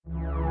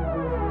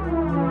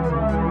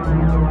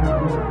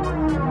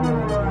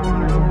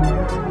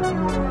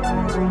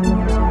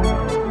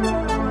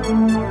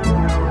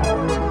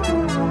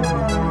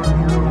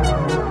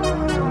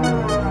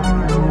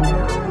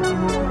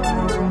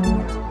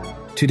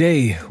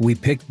Today, we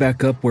pick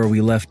back up where we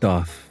left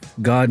off,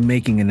 God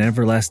making an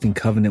everlasting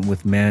covenant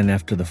with man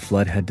after the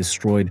flood had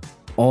destroyed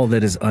all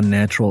that is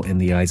unnatural in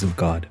the eyes of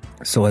God.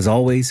 So as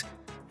always,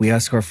 we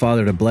ask our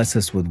Father to bless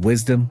us with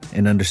wisdom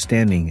and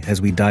understanding as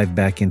we dive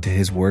back into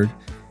His Word,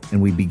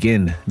 and we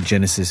begin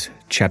Genesis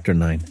chapter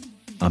 9.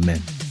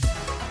 Amen.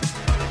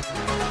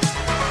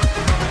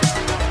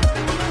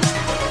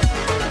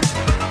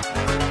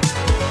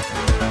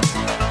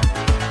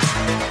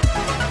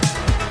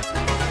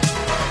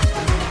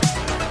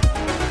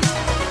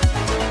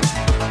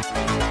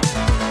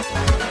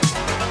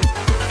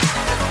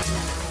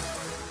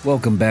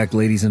 Welcome back,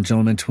 ladies and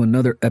gentlemen, to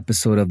another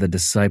episode of the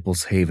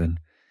Disciples Haven.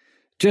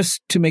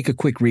 Just to make a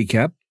quick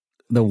recap,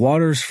 the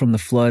waters from the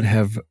flood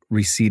have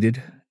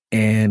receded,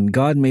 and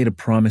God made a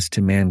promise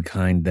to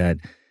mankind that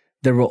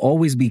there will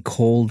always be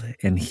cold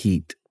and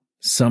heat,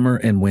 summer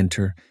and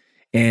winter,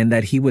 and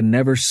that He would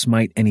never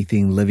smite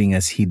anything living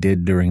as He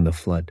did during the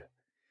flood.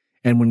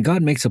 And when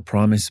God makes a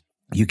promise,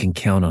 you can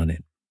count on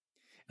it.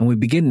 And we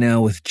begin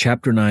now with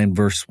chapter 9,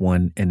 verse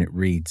 1, and it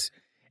reads,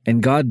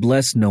 "And God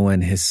blessed Noah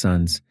and his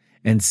sons,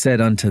 and said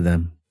unto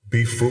them,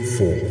 Be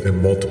fruitful,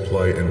 and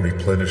multiply, and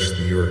replenish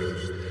the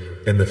earth.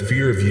 And the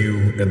fear of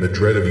you and the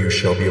dread of you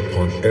shall be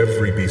upon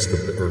every beast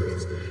of the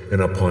earth,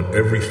 and upon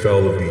every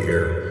fowl of the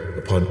air,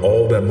 upon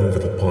all that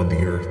moveth upon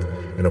the earth,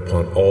 and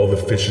upon all the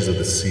fishes of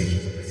the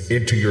sea.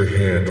 Into your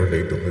hand are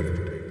they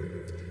delivered.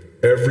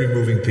 Every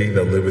moving thing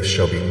that liveth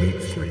shall be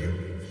meat for you.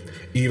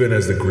 Even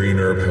as the green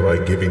herb have I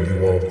given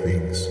you all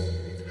things.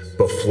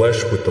 But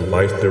flesh with the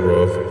life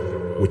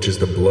thereof, which is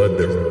the blood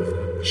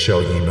thereof,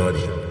 shall ye not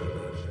eat.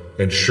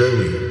 And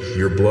surely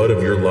your blood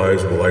of your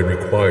lives will I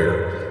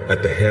require,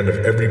 at the hand of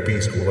every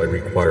beast will I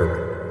require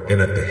it,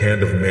 and at the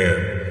hand of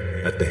man,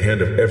 at the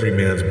hand of every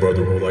man's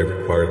brother will I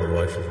require the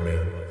life of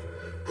man.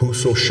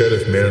 Whoso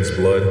sheddeth man's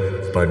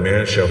blood, by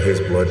man shall his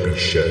blood be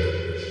shed.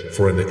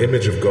 For in the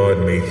image of God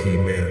made he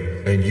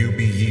man. And you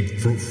be ye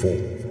fruitful,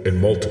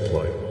 and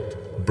multiply.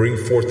 Bring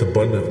forth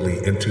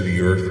abundantly into the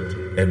earth,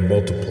 and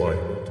multiply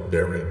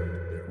therein."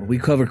 We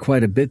covered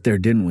quite a bit there,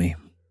 didn't we?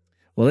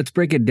 Well, let's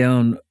break it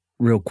down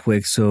real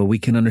quick so we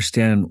can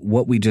understand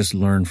what we just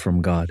learned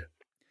from God.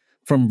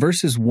 From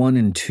verses 1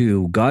 and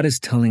 2, God is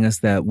telling us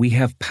that we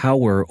have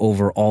power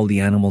over all the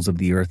animals of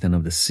the earth and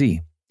of the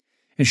sea.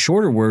 In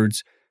shorter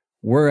words,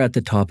 we're at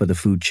the top of the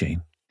food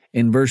chain.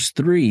 In verse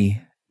 3,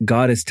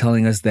 God is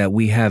telling us that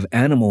we have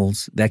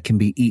animals that can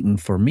be eaten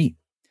for meat,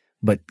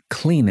 but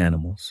clean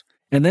animals.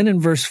 And then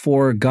in verse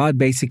 4, God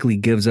basically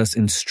gives us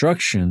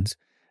instructions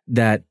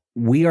that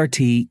we are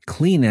to eat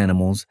clean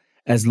animals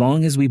as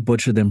long as we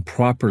butcher them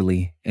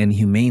properly and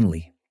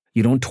humanely.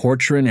 You don't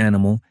torture an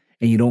animal,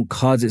 and you don't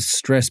cause it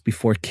stress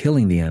before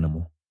killing the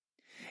animal.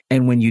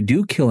 And when you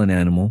do kill an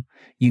animal,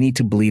 you need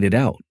to bleed it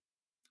out.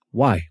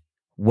 Why?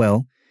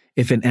 Well,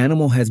 if an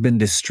animal has been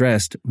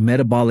distressed,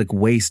 metabolic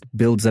waste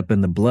builds up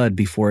in the blood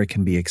before it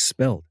can be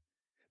expelled.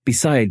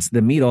 Besides,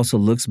 the meat also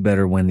looks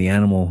better when the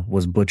animal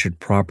was butchered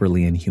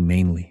properly and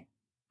humanely.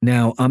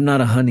 Now, I'm not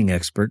a hunting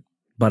expert,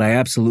 but I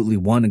absolutely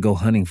want to go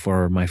hunting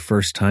for my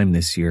first time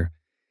this year.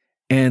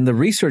 And the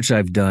research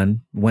I've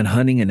done when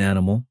hunting an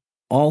animal,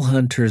 all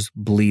hunters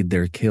bleed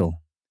their kill.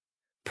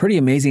 Pretty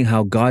amazing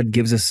how God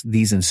gives us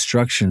these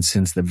instructions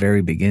since the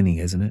very beginning,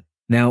 isn't it?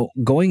 Now,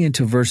 going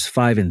into verse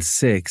 5 and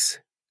 6,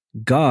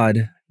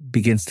 God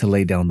begins to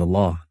lay down the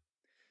law.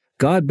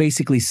 God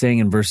basically saying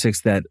in verse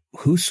 6 that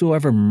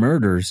whosoever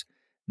murders,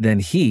 then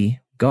he,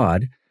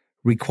 God,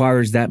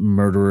 requires that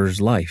murderer's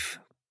life.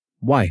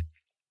 Why?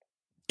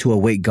 To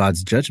await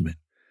God's judgment.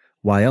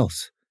 Why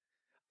else?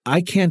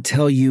 I can't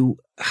tell you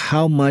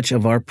how much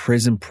of our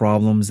prison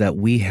problems that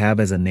we have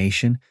as a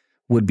nation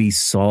would be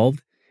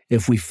solved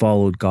if we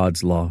followed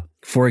God's law.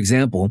 For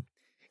example,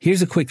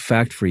 here's a quick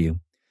fact for you.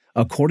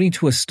 According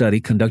to a study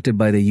conducted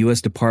by the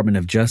U.S. Department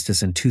of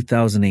Justice in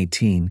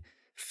 2018,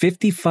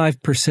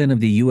 55% of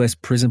the U.S.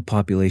 prison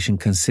population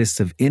consists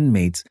of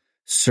inmates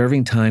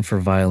serving time for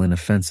violent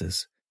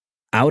offenses.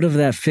 Out of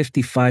that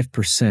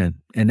 55%,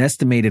 an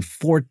estimated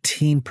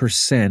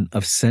 14%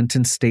 of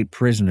sentenced state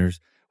prisoners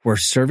were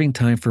serving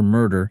time for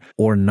murder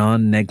or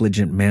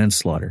non-negligent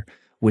manslaughter,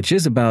 which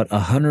is about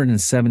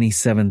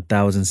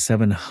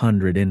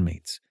 177,700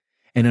 inmates.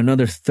 And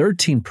another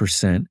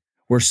 13%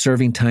 were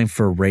serving time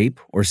for rape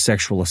or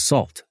sexual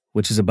assault,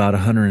 which is about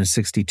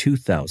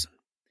 162,000.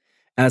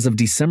 As of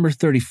December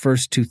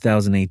 31st,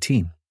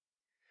 2018,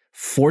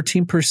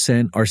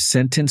 14% are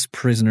sentenced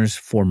prisoners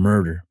for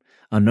murder,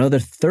 another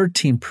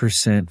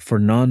 13% for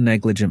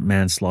non-negligent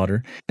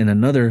manslaughter, and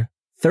another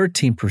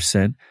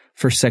 13%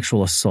 for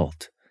sexual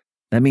assault.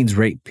 That means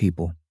rape,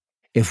 people.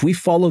 If we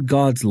followed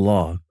God's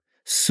law,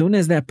 soon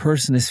as that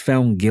person is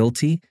found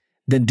guilty,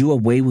 then do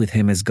away with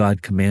him as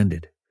God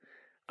commanded.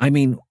 I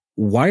mean,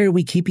 why are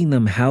we keeping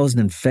them housed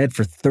and fed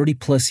for 30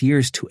 plus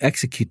years to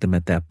execute them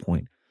at that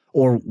point?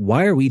 Or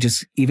why are we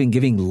just even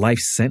giving life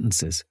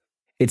sentences?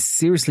 It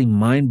seriously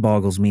mind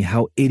boggles me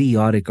how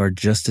idiotic our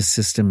justice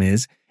system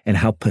is and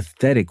how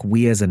pathetic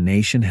we as a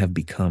nation have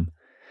become.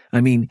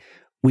 I mean,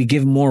 we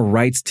give more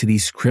rights to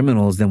these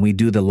criminals than we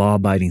do the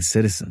law-abiding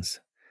citizens.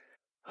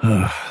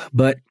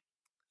 But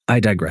I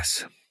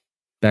digress.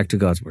 Back to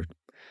God's word.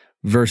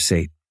 Verse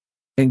 8.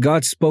 And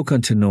God spoke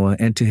unto Noah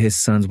and to his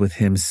sons with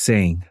him,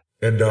 saying,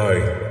 And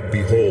I,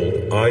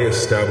 behold, I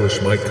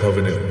establish my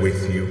covenant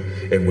with you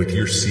and with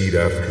your seed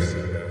after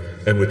you,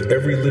 and with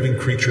every living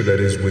creature that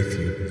is with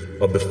you,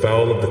 of the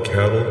fowl of the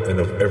cattle and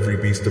of every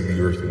beast of the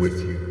earth with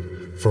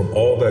you, from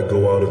all that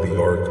go out of the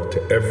ark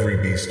to every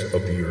beast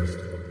of the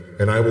earth.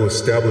 And I will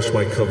establish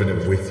my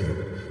covenant with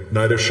you.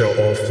 Neither shall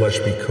all flesh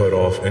be cut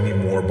off any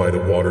more by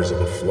the waters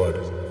of a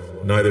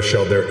flood, neither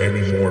shall there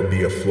any more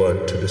be a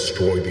flood to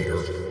destroy the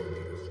earth.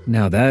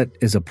 Now that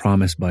is a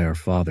promise by our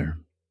Father.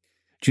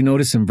 Do you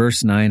notice in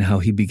verse 9 how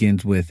he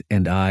begins with,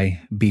 and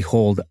I,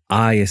 behold,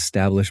 I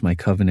establish my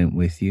covenant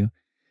with you?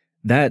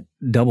 That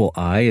double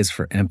I is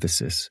for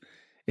emphasis.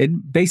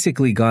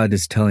 Basically, God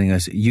is telling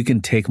us, you can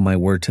take my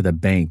word to the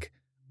bank.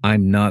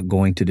 I'm not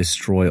going to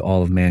destroy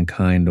all of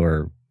mankind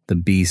or the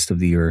beast of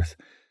the earth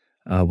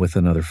with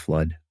another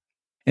flood.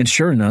 And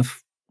sure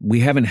enough, we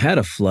haven't had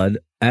a flood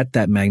at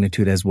that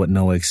magnitude as what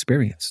Noah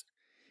experienced.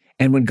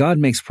 And when God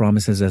makes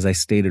promises, as I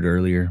stated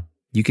earlier,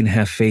 you can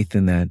have faith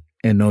in that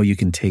and know you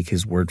can take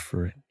his word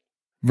for it.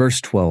 Verse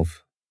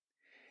 12.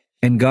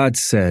 And God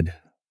said,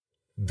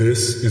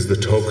 This is the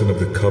token of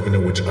the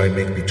covenant which I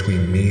make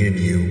between me and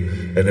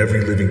you and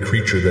every living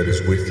creature that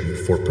is with you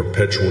for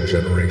perpetual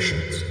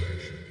generations.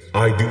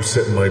 I do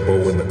set my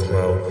bow in the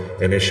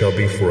cloud, and it shall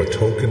be for a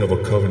token of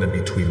a covenant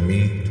between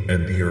me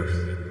and the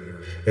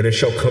earth. And it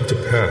shall come to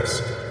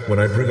pass, when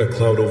I bring a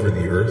cloud over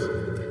the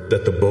earth,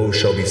 that the bow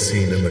shall be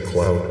seen in the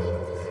cloud.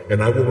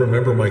 And I will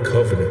remember my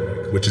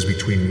covenant, which is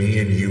between me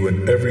and you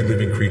and every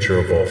living creature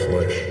of all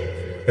flesh.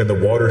 And the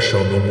water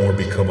shall no more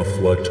become a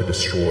flood to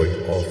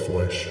destroy all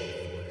flesh.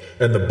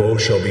 And the bow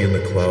shall be in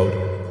the cloud,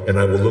 and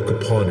I will look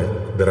upon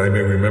it, that I may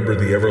remember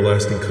the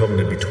everlasting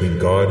covenant between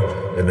God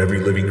and every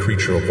living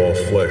creature of all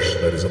flesh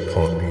that is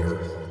upon the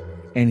earth.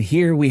 And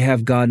here we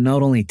have God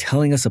not only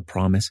telling us a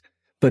promise,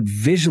 but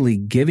visually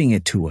giving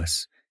it to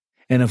us.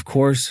 And of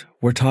course,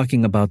 we're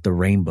talking about the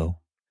rainbow.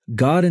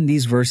 God in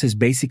these verses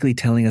basically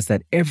telling us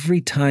that every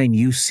time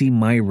you see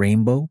my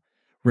rainbow,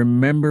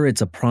 remember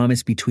it's a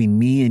promise between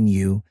me and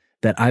you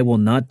that I will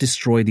not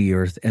destroy the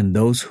earth and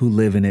those who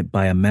live in it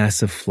by a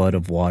massive flood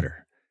of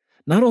water.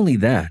 Not only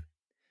that,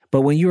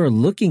 but when you are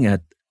looking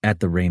at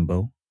the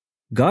rainbow,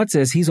 God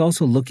says he's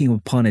also looking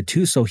upon it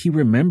too, so he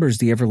remembers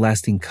the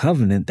everlasting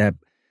covenant,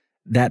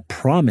 that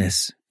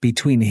promise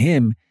between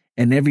him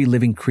and every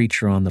living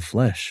creature on the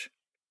flesh.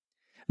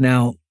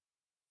 Now,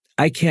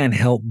 I can't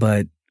help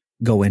but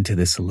go into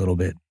this a little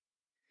bit.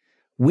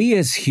 We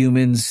as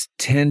humans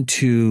tend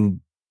to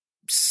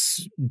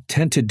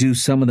do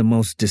some of the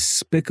most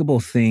despicable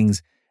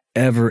things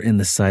ever in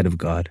the sight of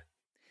God.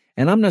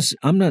 And I'm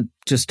not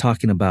just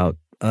talking about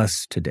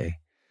us today.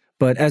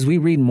 But as we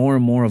read more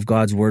and more of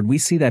God's word, we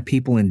see that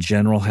people in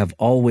general have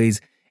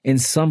always, in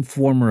some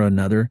form or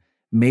another,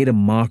 made a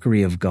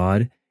mockery of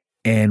God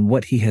and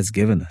what he has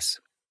given us.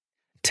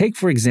 Take,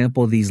 for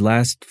example, these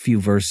last few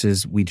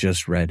verses we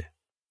just read.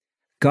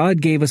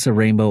 God gave us a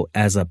rainbow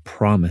as a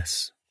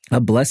promise, a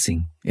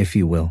blessing, if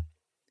you will.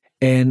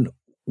 And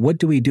what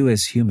do we do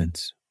as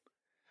humans?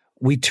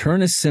 We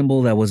turn a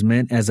symbol that was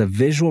meant as a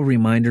visual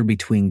reminder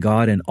between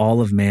God and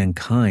all of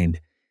mankind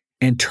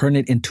and turn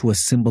it into a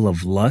symbol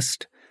of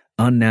lust,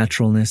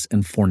 unnaturalness,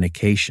 and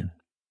fornication.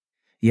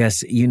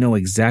 Yes, you know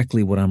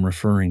exactly what I'm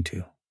referring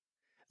to.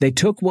 They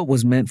took what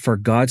was meant for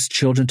God's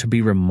children to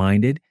be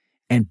reminded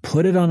and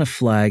put it on a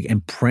flag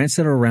and prance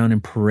it around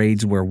in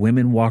parades where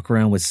women walk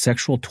around with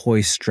sexual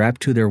toys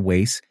strapped to their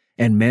waists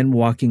and men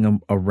walking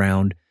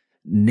around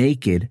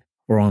naked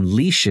or on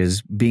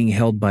leashes being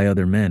held by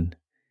other men.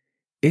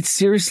 It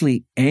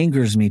seriously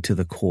angers me to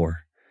the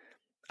core.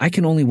 I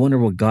can only wonder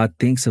what God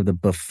thinks of the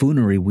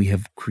buffoonery we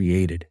have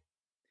created.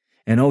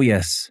 And oh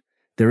yes,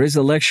 there is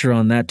a lecture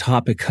on that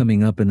topic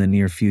coming up in the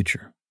near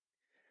future.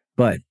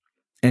 But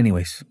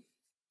anyways,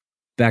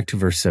 back to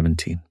verse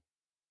 17.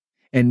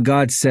 And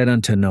God said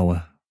unto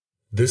Noah,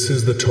 This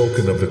is the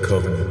token of the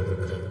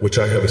covenant, which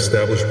I have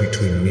established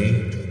between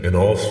me and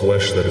all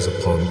flesh that is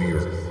upon the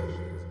earth.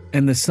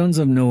 And the sons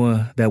of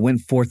Noah that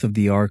went forth of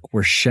the ark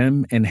were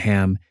Shem and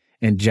Ham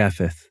and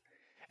Japheth.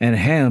 And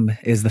Ham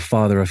is the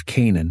father of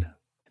Canaan.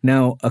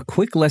 Now, a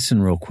quick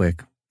lesson real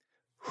quick.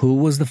 Who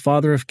was the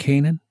father of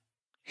Canaan?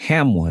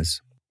 Ham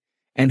was.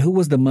 And who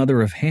was the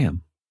mother of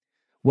Ham?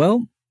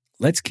 Well,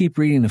 let's keep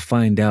reading to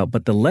find out,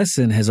 but the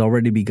lesson has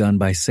already begun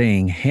by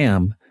saying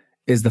Ham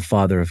is the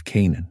father of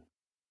Canaan.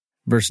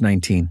 Verse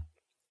 19.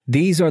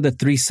 These are the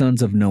three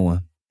sons of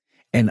Noah,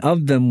 and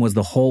of them was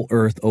the whole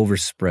earth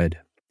overspread.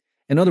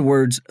 In other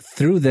words,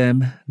 through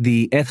them,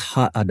 the Eth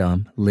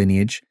HaAdam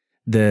lineage,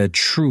 the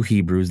true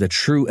Hebrews, the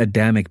true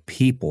Adamic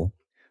people,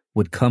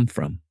 would come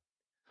from.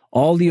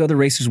 All the other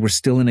races were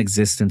still in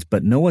existence,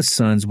 but Noah's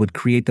sons would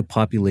create the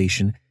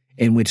population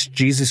in which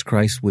Jesus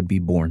Christ would be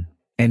born.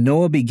 And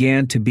Noah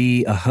began to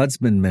be a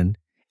husbandman,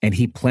 and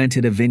he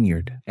planted a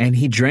vineyard, and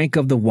he drank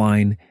of the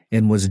wine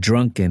and was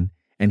drunken,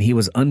 and he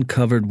was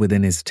uncovered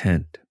within his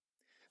tent.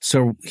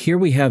 So here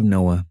we have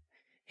Noah.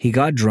 He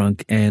got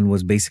drunk and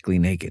was basically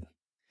naked.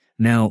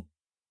 Now,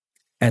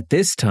 at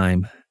this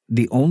time,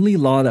 the only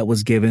law that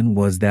was given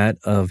was that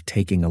of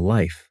taking a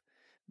life.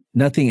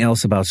 Nothing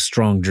else about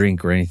strong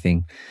drink or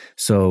anything,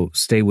 so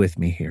stay with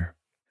me here.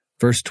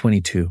 Verse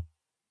 22.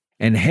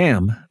 And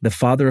Ham, the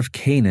father of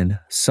Canaan,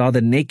 saw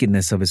the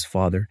nakedness of his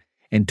father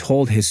and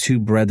told his two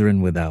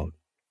brethren without.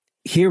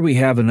 Here we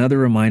have another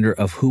reminder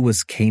of who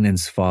was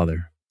Canaan's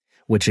father,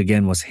 which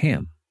again was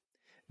Ham.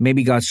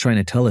 Maybe God's trying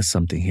to tell us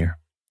something here.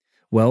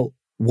 Well,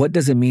 what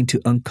does it mean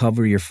to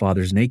uncover your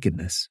father's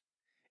nakedness?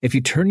 If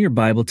you turn your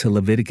Bible to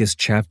Leviticus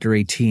chapter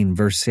 18,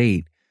 verse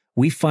 8,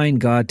 we find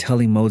God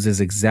telling Moses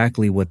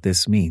exactly what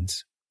this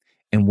means.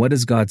 And what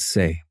does God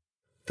say?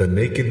 The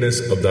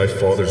nakedness of thy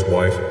father's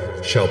wife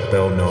shalt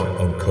thou not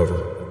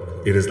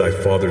uncover. It is thy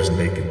father's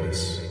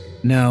nakedness.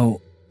 Now,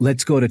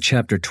 let's go to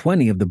chapter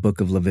 20 of the book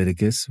of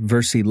Leviticus,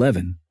 verse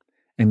 11.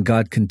 And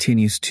God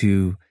continues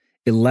to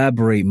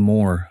elaborate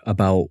more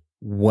about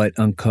what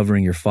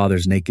uncovering your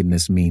father's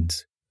nakedness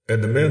means.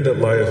 And the man that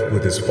lieth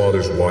with his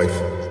father's wife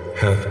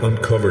hath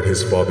uncovered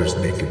his father's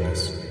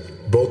nakedness.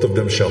 Both of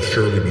them shall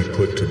surely be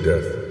put to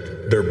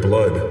death. Their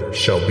blood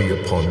shall be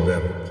upon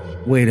them.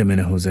 Wait a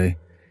minute, Jose.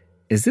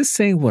 Is this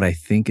saying what I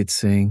think it's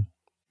saying?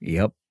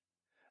 Yep.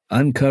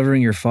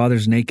 Uncovering your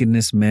father's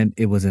nakedness meant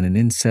it was an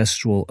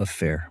incestual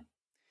affair.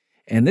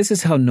 And this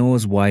is how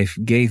Noah's wife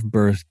gave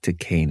birth to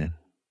Canaan.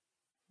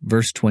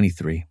 Verse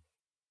 23.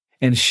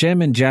 And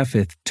Shem and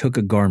Japheth took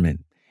a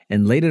garment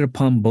and laid it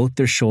upon both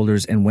their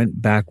shoulders and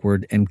went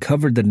backward and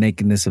covered the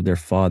nakedness of their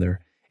father,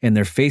 and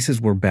their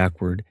faces were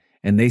backward,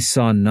 and they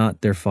saw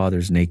not their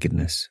father's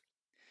nakedness.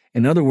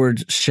 In other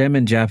words, Shem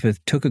and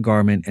Japheth took a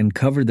garment and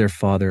covered their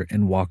father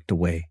and walked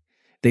away.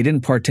 They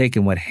didn't partake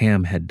in what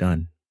Ham had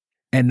done.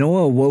 And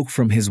Noah awoke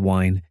from his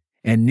wine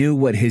and knew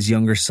what his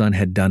younger son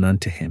had done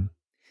unto him.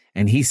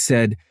 And he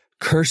said,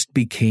 Cursed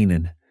be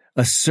Canaan,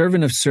 a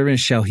servant of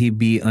servants shall he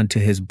be unto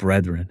his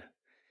brethren.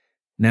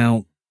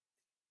 Now,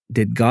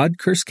 did God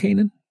curse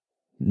Canaan?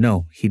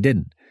 No, he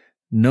didn't.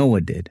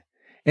 Noah did.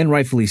 And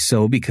rightfully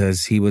so,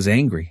 because he was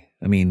angry.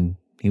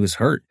 He was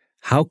hurt.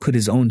 How could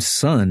his own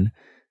son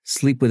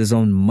sleep with his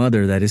own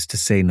mother, that is to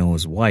say,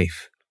 Noah's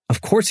wife?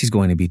 Of course he's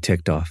going to be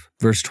ticked off.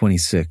 Verse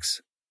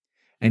 26.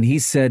 And he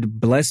said,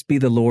 Blessed be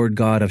the Lord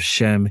God of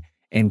Shem,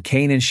 and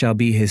Canaan shall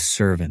be his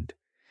servant.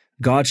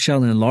 God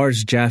shall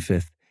enlarge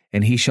Japheth,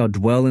 and he shall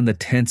dwell in the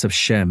tents of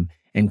Shem,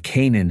 and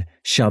Canaan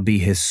shall be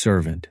his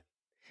servant.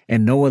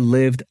 And Noah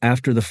lived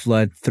after the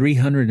flood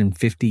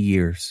 350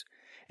 years,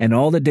 and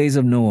all the days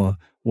of Noah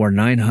were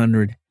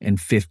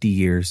 950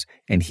 years,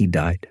 and he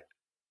died.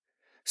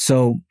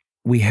 So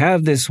we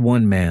have this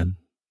one man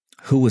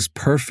who was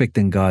perfect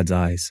in God's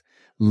eyes,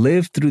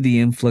 lived through the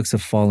influx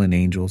of fallen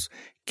angels,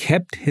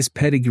 kept his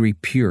pedigree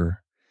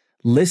pure,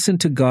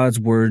 listened to God's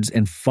words,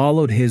 and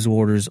followed his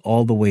orders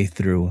all the way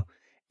through.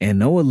 And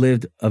Noah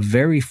lived a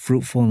very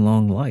fruitful and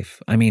long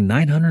life.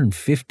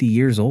 950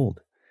 years old.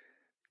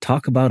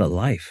 Talk about a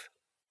life.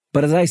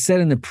 But as I said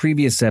in the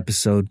previous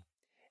episode,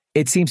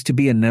 it seems to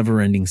be a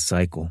never-ending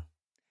cycle.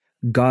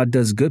 God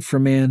does good for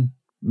man,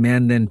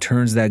 man then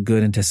turns that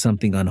good into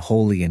something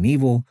unholy and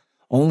evil,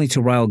 only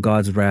to rile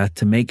God's wrath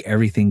to make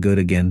everything good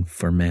again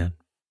for man.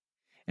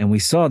 And we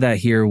saw that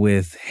here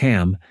with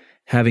Ham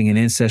having an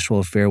incestual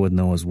affair with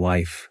Noah's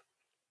wife.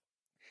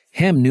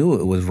 Ham knew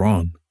it was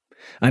wrong.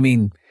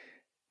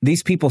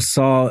 These people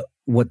saw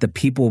what the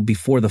people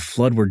before the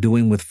flood were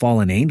doing with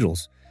fallen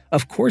angels.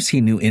 Of course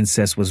he knew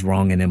incest was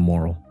wrong and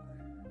immoral.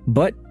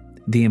 But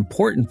the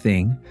important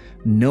thing,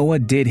 Noah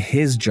did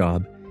his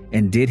job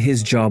and did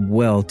his job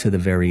well to the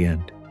very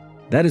end.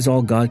 That is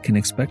all God can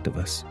expect of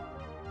us.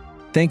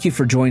 Thank you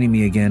for joining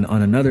me again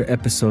on another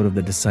episode of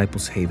the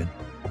Disciples Haven.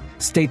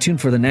 Stay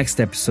tuned for the next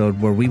episode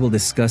where we will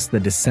discuss the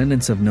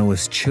descendants of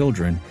Noah's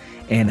children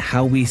and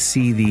how we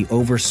see the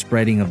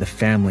overspreading of the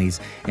families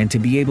and to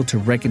be able to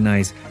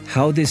recognize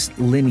how this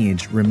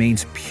lineage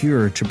remains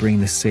pure to bring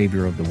the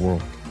Savior of the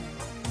world.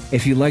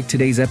 If you liked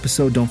today's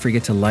episode, don't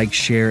forget to like,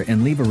 share,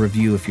 and leave a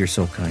review if you're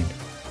so kind.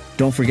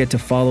 Don't forget to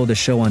follow the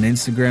show on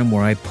Instagram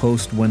where I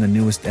post when the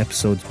newest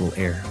episodes will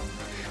air.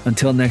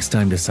 Until next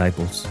time,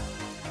 disciples,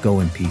 go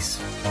in peace.